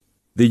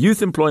The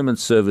Youth Employment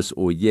Service,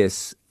 or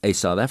YES, a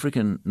South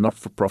African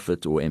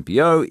not-for-profit or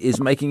NPO,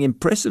 is making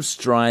impressive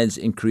strides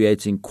in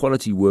creating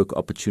quality work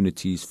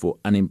opportunities for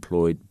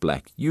unemployed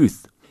black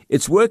youth.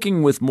 It's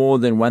working with more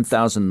than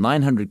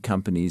 1,900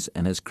 companies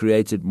and has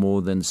created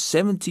more than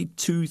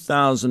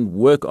 72,000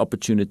 work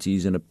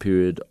opportunities in a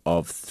period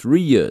of 3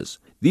 years.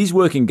 These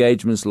work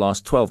engagements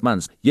last 12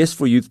 months. Yes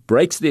for Youth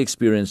breaks the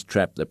experience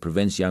trap that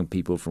prevents young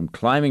people from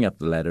climbing up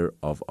the ladder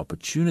of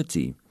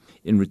opportunity.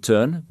 In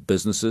return,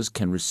 businesses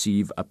can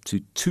receive up to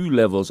 2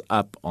 levels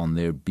up on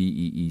their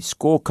BEE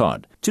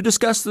scorecard. To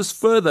discuss this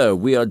further,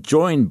 we are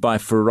joined by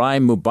Farai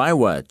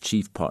Mubaiwa,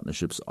 Chief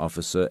Partnerships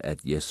Officer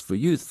at Yes for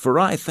Youth.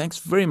 Farai, thanks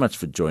very much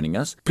for joining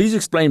us. Please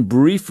explain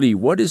briefly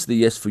what is the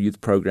Yes for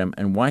Youth program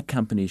and why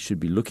companies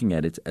should be looking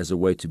at it as a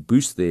way to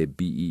boost their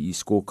BEE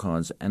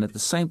scorecards and at the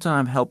same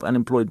time help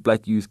unemployed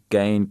black youth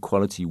gain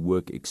quality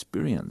work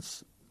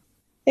experience.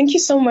 Thank you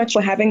so much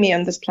for having me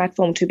on this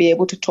platform to be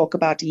able to talk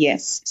about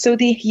YES. So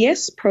the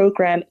YES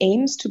program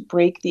aims to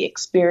break the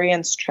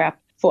experience trap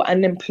for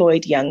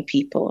unemployed young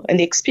people. And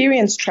the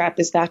experience trap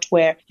is that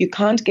where you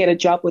can't get a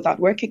job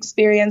without work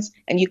experience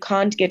and you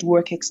can't get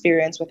work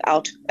experience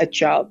without a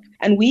job.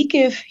 And we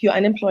give your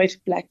unemployed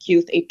black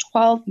youth a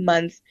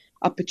 12-month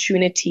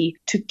opportunity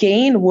to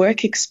gain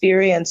work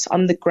experience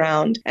on the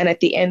ground. And at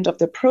the end of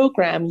the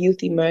program,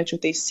 youth emerge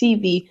with a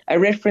CV, a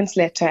reference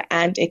letter,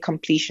 and a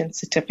completion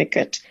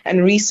certificate.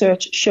 And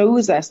research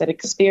shows us that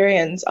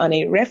experience on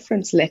a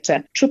reference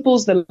letter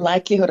triples the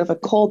likelihood of a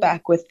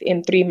callback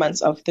within 3 months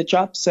of the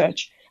job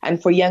search.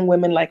 And for young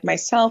women like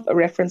myself, a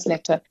reference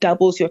letter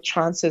doubles your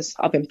chances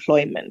of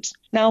employment.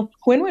 Now,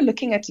 when we're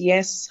looking at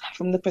YES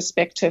from the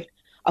perspective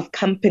of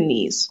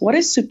companies, what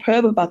is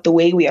superb about the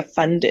way we are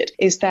funded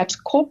is that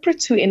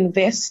corporates who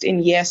invest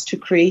in YES to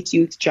create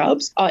youth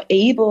jobs are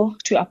able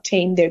to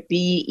obtain their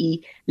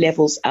BEE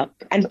levels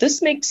up. And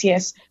this makes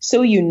YES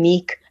so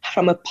unique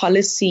from a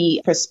policy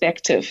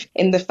perspective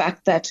in the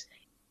fact that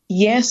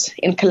YES,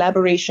 in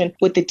collaboration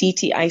with the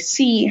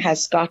DTIC,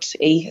 has got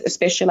a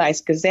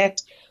specialized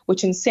gazette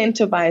which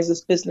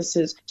incentivizes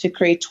businesses to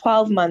create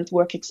 12-month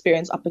work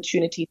experience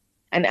opportunities.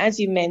 And as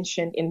you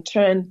mentioned, in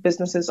turn,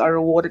 businesses are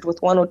rewarded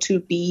with 1 or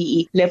 2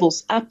 BEE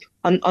levels up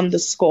on the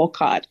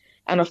scorecard.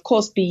 And of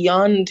course,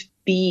 beyond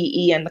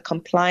BEE and the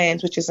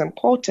compliance, which is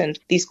important,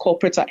 these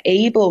corporates are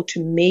able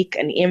to make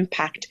an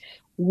impact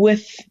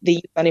with the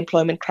youth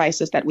unemployment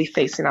crisis that we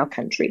face in our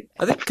country.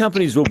 I think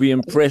companies will be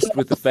impressed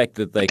with the fact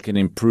that they can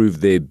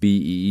improve their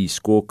BEE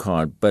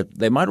scorecard, but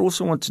they might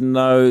also want to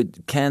know,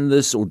 can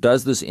this or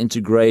does this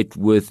integrate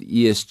with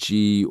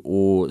ESG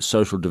or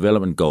social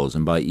development goals?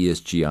 And by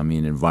ESG, I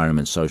mean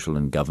environment, social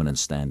and governance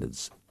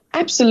standards.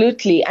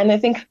 Absolutely. And I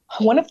think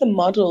one of the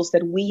models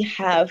that we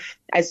have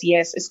as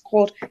YES is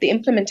called the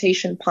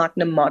implementation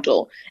partner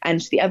model.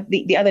 And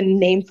the other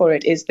name for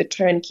it is the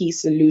turnkey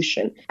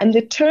solution. And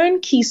the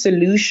turnkey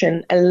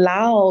solution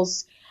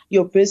allows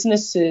your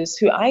businesses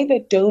who either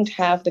don't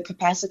have the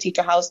capacity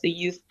to house the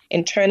youth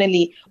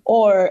internally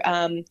or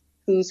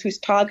whose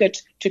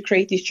target to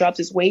create these jobs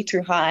is way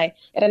too high.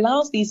 It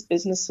allows these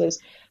businesses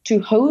to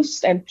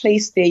host and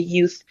place their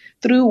youth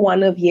through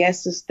one of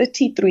YES's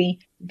 33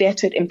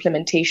 vetted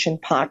implementation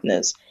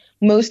partners.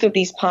 Most of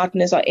these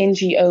partners are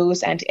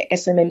NGOs and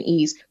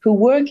SMMEs who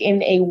work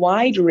in a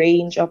wide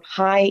range of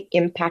high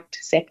impact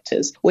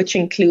sectors, which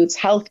includes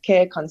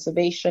healthcare,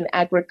 conservation,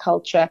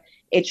 agriculture,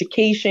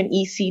 education,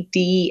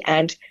 ECD,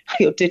 and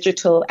your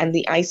digital and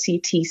the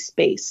ICT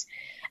space.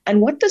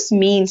 And what this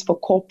means for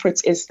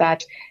corporates is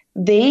that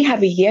they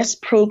have a YES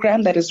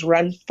program that is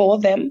run for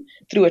them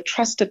through a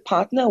trusted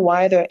partner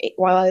while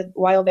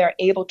they're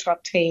able to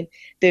obtain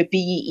their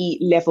BEE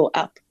level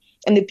up.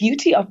 And the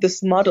beauty of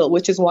this model,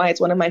 which is why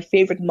it's one of my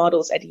favorite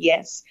models at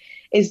YES,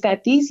 is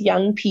that these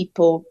young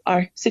people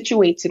are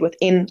situated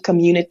within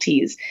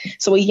communities.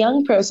 So a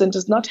young person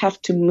does not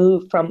have to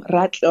move from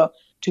Ratlo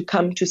to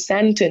come to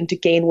Sandton to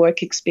gain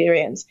work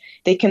experience.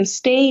 They can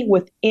stay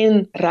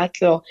within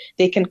Ratlo.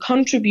 They can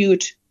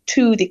contribute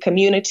to the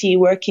community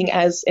working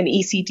as an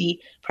ECD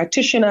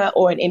practitioner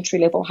or an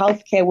entry-level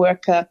healthcare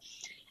worker.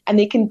 And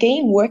they can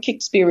gain work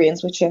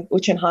experience, which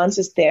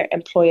enhances their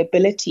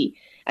employability.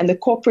 And the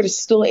corporate is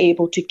still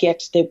able to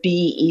get their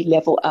BEE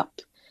level up.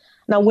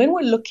 Now, when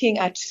we're looking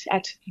at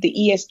the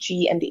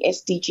ESG and the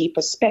SDG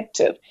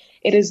perspective,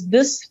 it is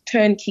this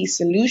turnkey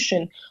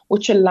solution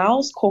which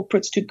allows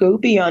corporates to go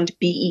beyond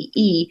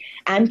BEE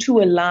and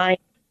to align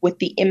with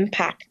the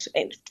impact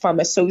from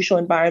a social,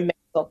 environmental,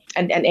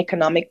 and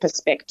economic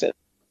perspective.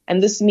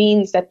 And this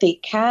means that they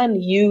can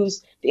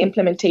use the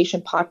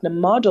implementation partner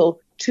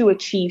model to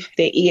achieve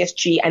their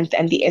ESG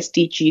and the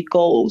SDG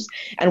goals.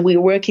 And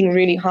we're working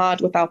really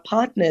hard with our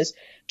partners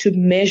to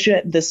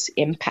measure this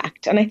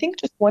impact. And I think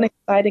just one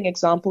exciting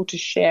example to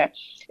share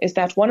is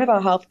that one of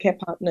our healthcare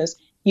partners,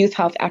 Youth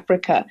Health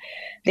Africa,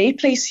 they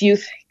place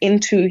youth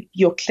into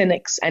your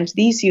clinics, and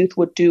these youth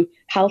would do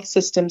health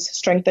systems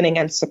strengthening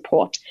and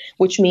support,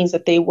 which means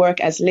that they work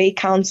as lay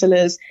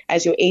counselors,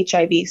 as your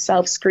HIV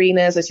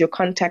self-screeners, as your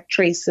contact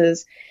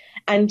tracers.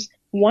 And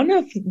one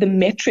of the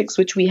metrics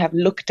which we have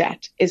looked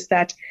at is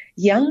that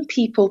young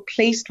people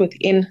placed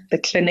within the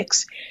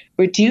clinics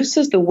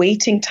reduces the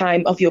waiting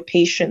time of your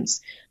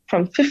patients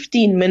from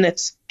 15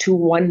 minutes to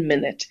 1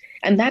 minute.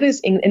 And that is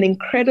an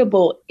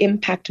incredible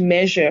impact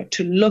measure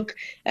to look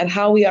at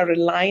how we are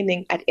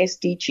aligning at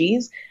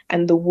SDGs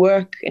and the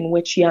work in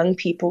which young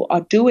people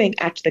are doing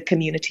at the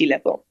community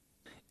level.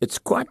 It's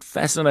quite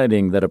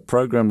fascinating that a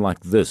program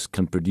like this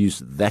can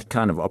produce that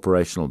kind of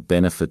operational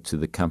benefit to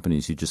the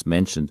companies you just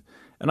mentioned.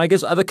 And I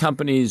guess other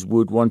companies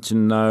would want to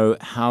know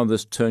how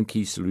this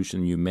turnkey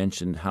solution you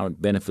mentioned, how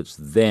it benefits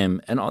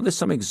them. And are there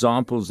some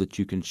examples that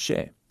you can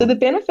share? So the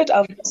benefit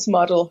of this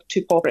model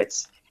to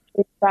corporates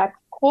is that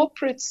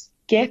corporates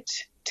get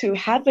to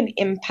have an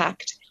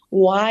impact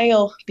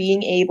while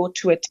being able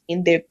to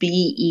attain their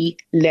BEE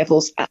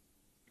levels up.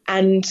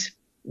 And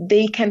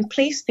they can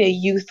place their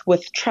youth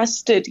with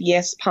trusted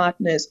YES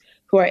partners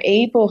who are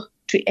able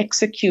to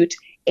execute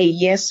a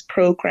YES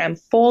program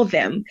for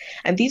them.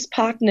 And these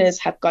partners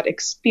have got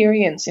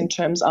experience in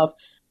terms of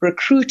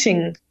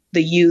recruiting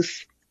the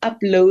youth,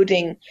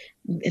 uploading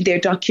their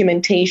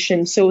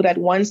documentation so that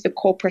once the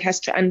corporate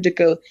has to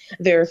undergo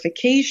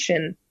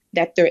verification,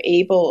 that they're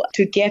able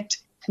to get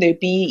their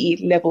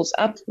BEE levels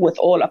up with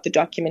all of the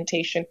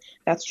documentation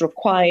that's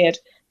required.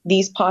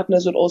 These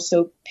partners would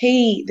also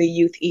pay the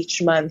youth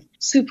each month,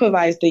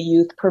 supervise the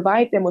youth,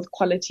 provide them with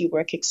quality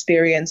work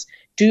experience,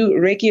 do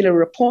regular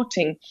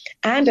reporting,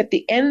 and at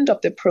the end of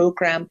the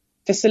program,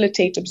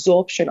 facilitate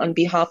absorption on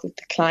behalf of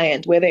the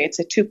client, whether it's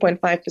a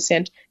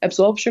 2.5%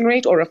 absorption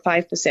rate or a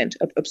 5%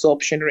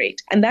 absorption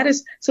rate. And that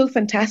is so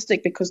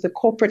fantastic because the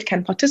corporate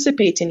can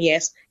participate in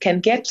YES, can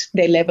get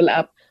their level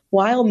up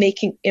while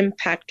making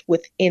impact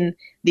within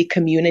the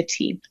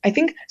community. I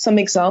think some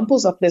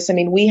examples of this,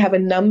 we have a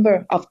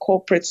number of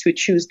corporates who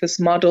choose this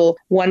model.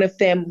 One of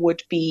them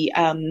would be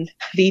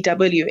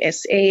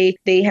VWSA.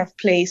 They have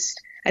placed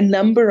a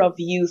number of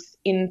youth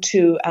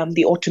into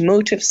the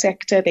automotive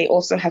sector. They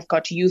also have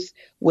got youth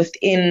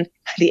within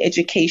the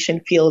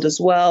education field as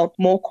well.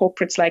 More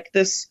corporates like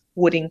this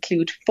would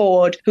include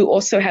Ford, who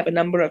also have a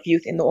number of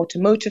youth in the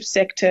automotive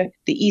sector,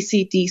 the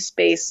ECD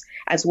space,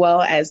 as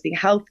well as the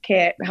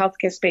healthcare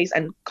space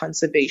and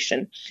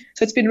conservation.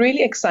 So it's been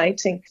really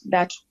exciting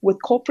that with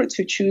corporates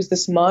who choose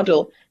this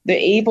model, they're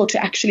able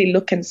to actually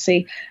look and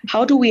say,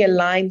 how do we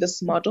align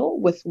this model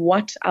with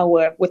what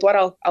our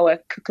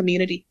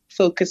community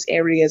focus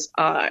areas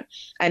are?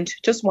 And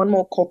just one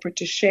more corporate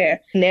to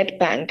share.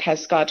 Nedbank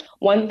has got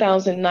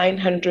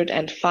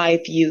 1,905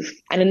 youth,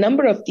 and a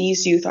number of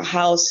these youth are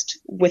housed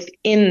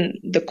within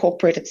the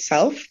corporate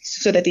itself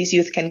so that these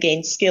youth can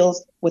gain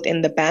skills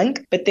within the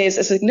bank. But there's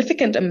a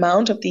significant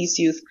amount of these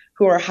youth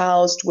who are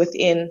housed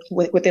within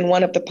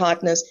one of the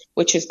partners,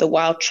 which is the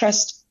Wild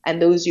Trust. And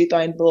those youth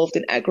are involved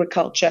in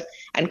agriculture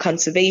and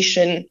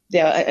conservation.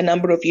 There are a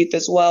number of youth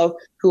as well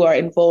who are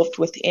involved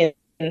within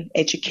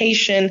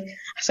education.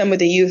 Some of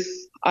the youth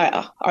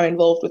are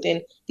involved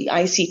within the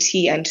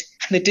ICT and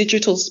the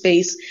digital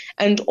space.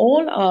 And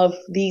all of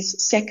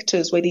these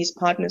sectors where these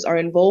partners are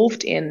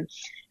involved in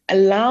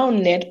allow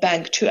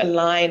Nedbank to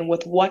align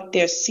with what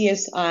their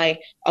CSI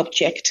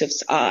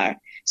objectives are.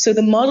 So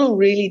the model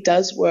really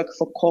does work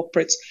for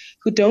corporates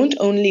who don't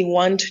only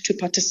want to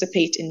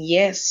participate in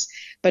YES,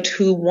 but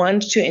who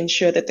want to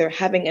ensure that they're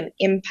having an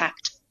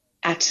impact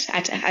at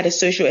a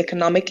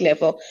socioeconomic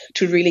level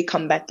to really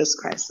combat this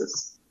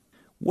crisis.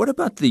 What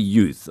about the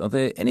youth? Are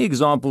there any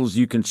examples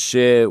you can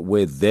share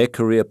where their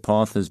career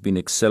path has been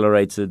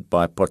accelerated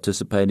by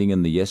participating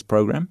in the YES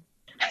program?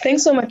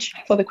 Thanks so much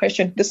for the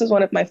question. This is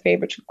one of my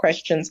favorite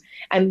questions.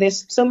 And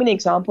there's so many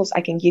examples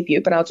I can give you,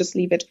 but I'll just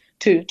leave it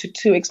to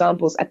two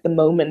examples at the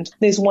moment.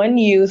 There's one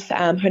youth,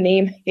 her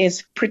name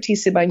is Priti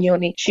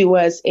Sibanyoni. She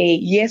was a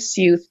YES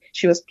youth.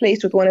 She was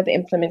placed with one of the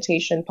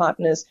implementation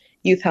partners,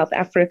 Youth Health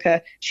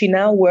Africa. She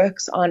now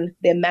works on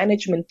their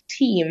management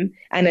team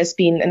and has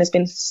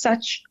been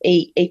such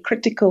a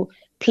critical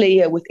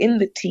player within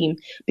the team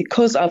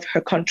because of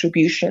her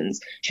contributions.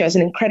 She has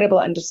an incredible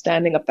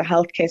understanding of the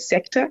healthcare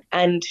sector,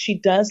 and she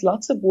does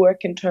lots of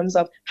work in terms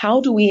of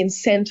how do we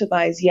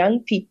incentivize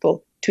young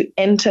people to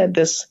enter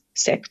this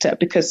sector,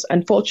 because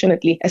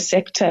unfortunately a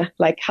sector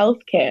like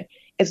healthcare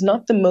is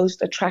not the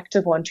most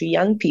attractive one to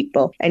young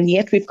people. And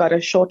yet we've got a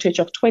shortage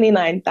of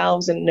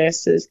 29,000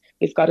 nurses.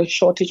 We've got a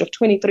shortage of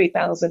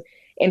 23,000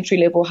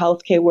 entry-level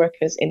healthcare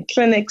workers in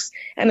clinics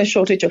and a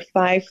shortage of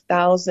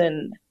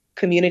 5,000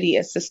 community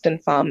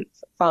assistant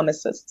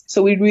pharmacists.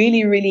 So we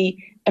really,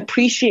 really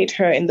appreciate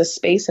her in the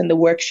space and the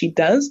work she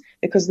does,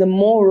 because the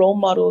more role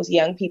models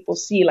young people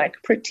see, like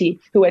Priti,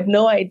 who had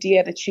no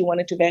idea that she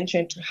wanted to venture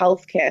into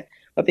healthcare,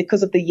 but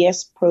because of the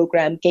YES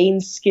program,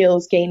 gained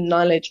skills, gained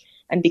knowledge,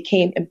 and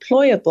became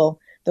employable,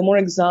 the more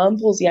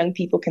examples young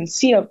people can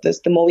see of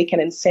this, the more we can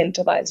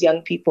incentivize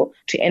young people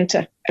to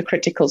enter a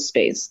critical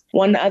space.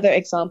 One other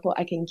example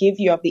I can give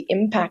you of the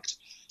impact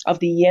of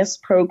the YES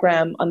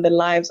program on the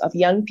lives of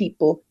young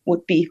people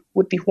would be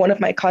one of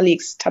my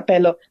colleagues,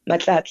 Tapelo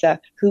Matlatla,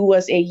 who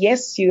was a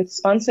YES youth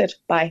sponsored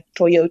by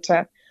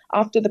Toyota.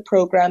 after the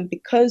program,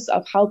 because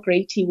of how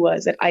great he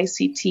was at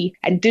ICT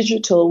and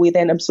digital, we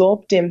then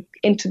absorbed him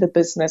into the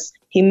business.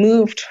 He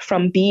moved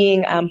from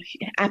being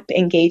app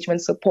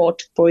engagement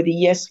support for the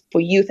Yes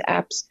for Youth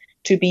apps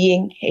to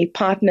being a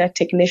partner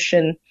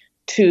technician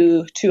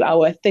to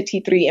our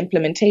 33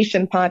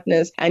 implementation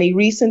partners. And he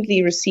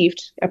recently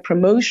received a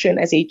promotion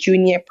as a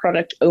junior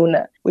product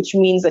owner, which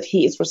means that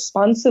he is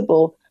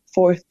responsible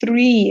for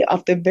 3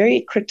 of the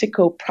very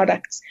critical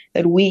products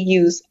that we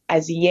use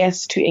as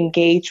Yes to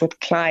engage with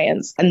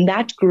clients. And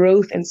that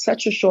growth in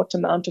such a short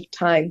amount of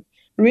time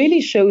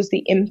really shows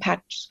the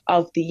impact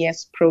of the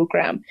Yes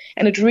program.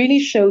 And it really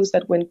shows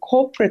that when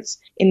corporates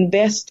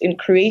invest in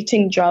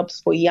creating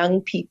jobs for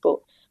young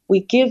people, we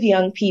give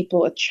young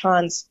people a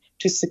chance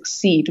to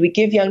succeed. We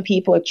give young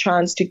people a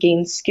chance to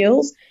gain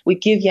skills. We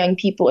give young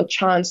people a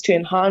chance to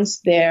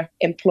enhance their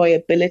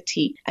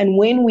employability. And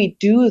when we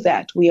do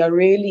that, we are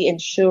really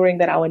ensuring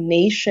that our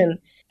nation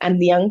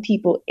and the young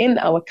people in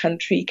our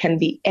country can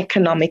be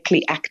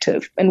economically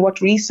active. And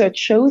what research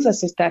shows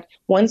us is that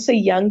once a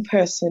young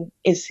person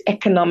is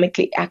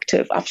economically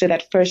active after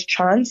that first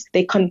chance,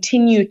 they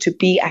continue to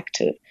be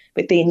active,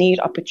 but they need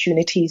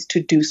opportunities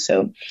to do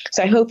so.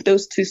 So I hope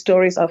those 2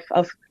 stories of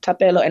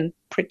Thapelo and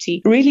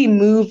Pretty really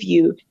move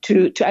you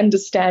to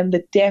understand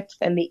the depth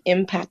and the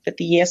impact that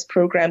the Yes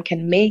program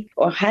can make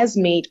or has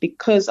made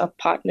because of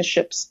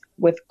partnerships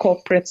with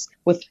corporates,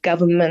 with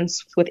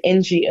governments, with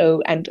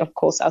NGO, and of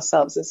course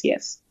ourselves as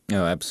Yes.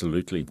 Oh,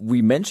 absolutely.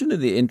 We mentioned in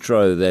the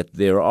intro that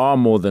there are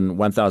more than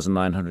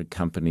 1,900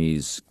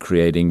 companies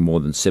creating more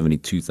than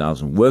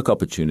 72,000 work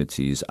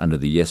opportunities under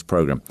the Yes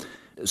program.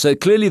 So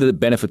clearly the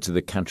benefit to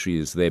the country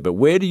is there, but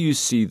where do you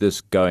see this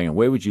going, and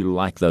where would you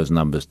like those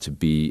numbers to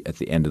be at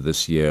the end of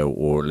this year,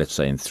 or let's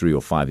say in 3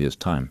 or 5 years'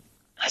 time?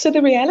 So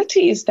the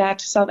reality is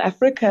that South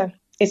Africa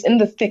is in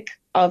the thick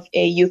of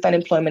a youth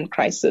unemployment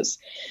crisis.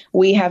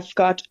 We have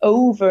got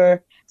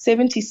over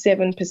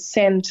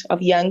 77%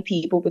 of young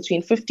people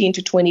between 15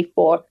 to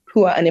 24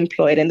 who are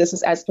unemployed, and this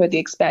is as per the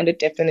expanded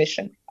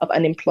definition of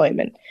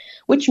unemployment,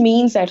 which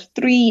means that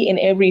 3 in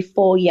every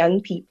 4 young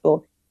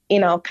people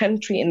in our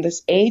country in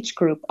this age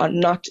group are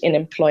not in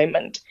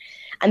employment.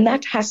 And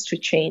that has to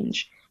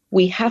change.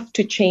 We have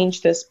to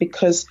change this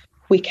because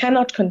we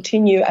cannot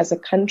continue as a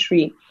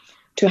country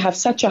to have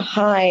such a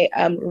high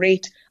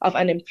rate of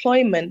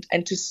unemployment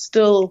and to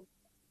still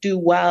do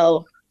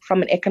well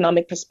from an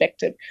economic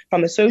perspective,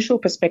 from a social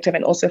perspective,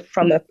 and also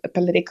from a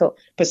political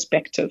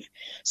perspective.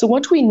 So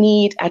what we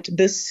need at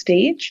this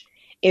stage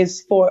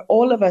is for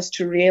all of us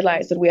to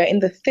realize that we are in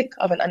the thick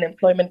of an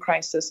unemployment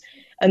crisis.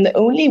 And the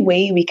only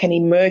way we can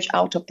emerge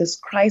out of this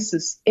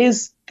crisis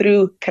is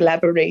through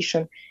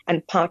collaboration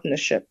and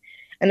partnership.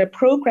 And a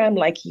program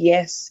like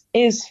Yes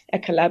is a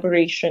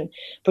collaboration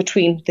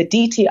between the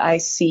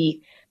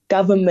DTIC,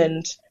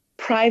 government,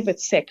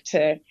 private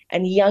sector,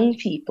 and young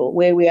people,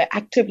 where we are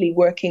actively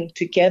working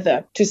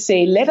together to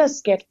say, let us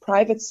get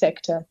private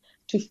sector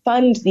to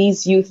fund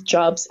these youth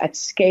jobs at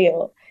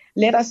scale.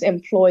 Let us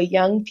employ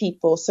young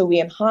people so we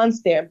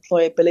enhance their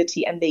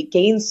employability and they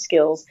gain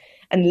skills.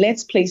 And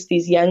let's place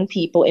these young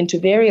people into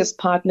various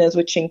partners,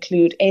 which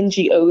include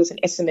NGOs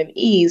and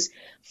SMMEs,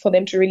 for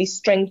them to really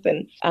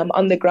strengthen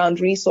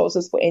on-the-ground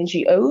resources for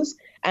NGOs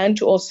and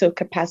to also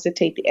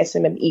capacitate the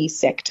SMME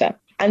sector.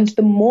 And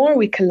the more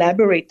we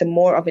collaborate, the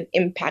more of an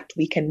impact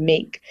we can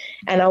make.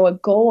 And our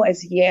goal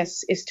as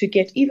Yes is to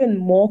get even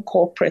more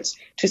corporates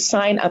to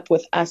sign up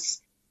with us,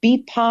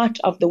 be part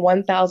of the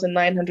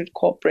 1,900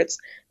 corporates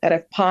that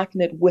have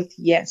partnered with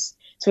Yes,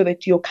 so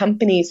that your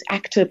company is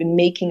active in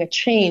making a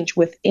change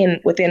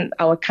within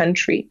our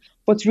country.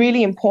 What's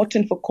really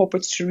important for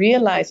corporates to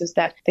realize is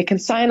that they can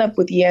sign up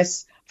with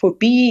Yes for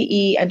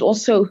BEE and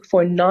also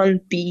for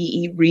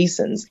non-BEE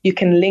reasons. You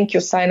can link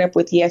your sign up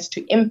with Yes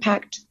to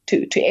impact,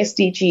 to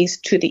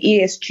SDGs, to the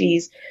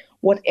ESGs,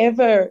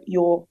 whatever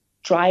your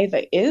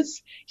driver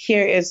is.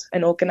 Here is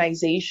an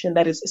organization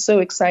that is so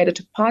excited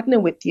to partner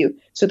with you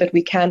so that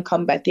we can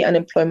combat the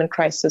unemployment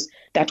crisis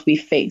that we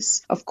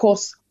face. Of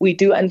course, we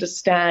do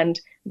understand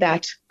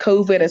that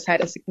COVID has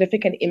had a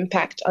significant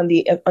impact on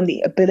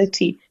the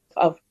ability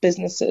of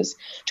businesses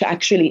to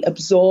actually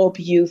absorb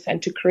youth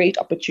and to create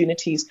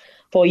opportunities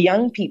for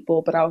young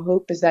people. But our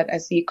hope is that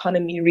as the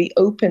economy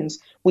reopens,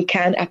 we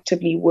can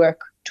actively work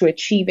to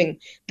achieving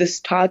this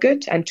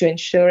target and to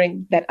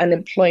ensuring that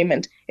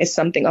unemployment is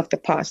something of the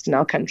past in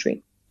our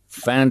country.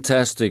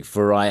 Fantastic.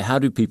 Farai, how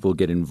do people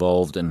get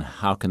involved and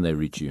how can they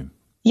reach you?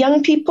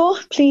 Young people,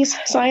 please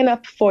sign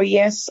up for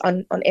Yes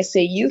on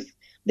SA Youth.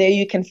 There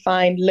you can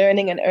find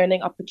learning and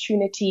earning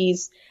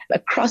opportunities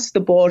across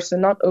the board. So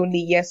not only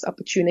Yes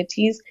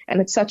opportunities,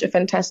 and it's such a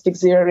fantastic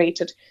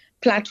zero-rated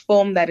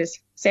platform that is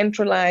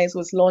centralized,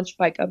 was launched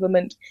by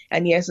government,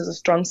 and Yes is a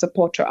strong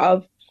supporter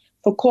of.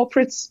 For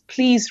corporates,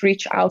 please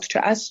reach out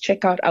to us.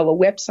 Check out our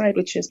website,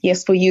 which is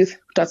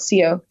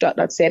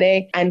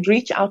yesforyouth.co.za, and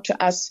reach out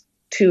to us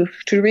to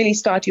really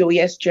start your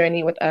Yes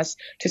journey with us,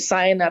 to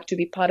sign up, to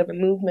be part of a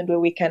movement where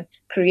we can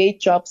create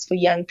jobs for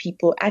young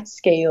people at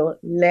scale,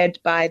 led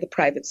by the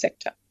private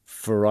sector.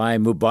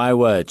 Farai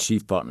Mubaiwa,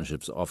 Chief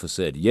Partnerships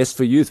Officer at Yes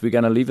for Youth. We're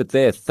going to leave it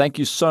there. Thank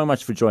you so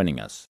much for joining us.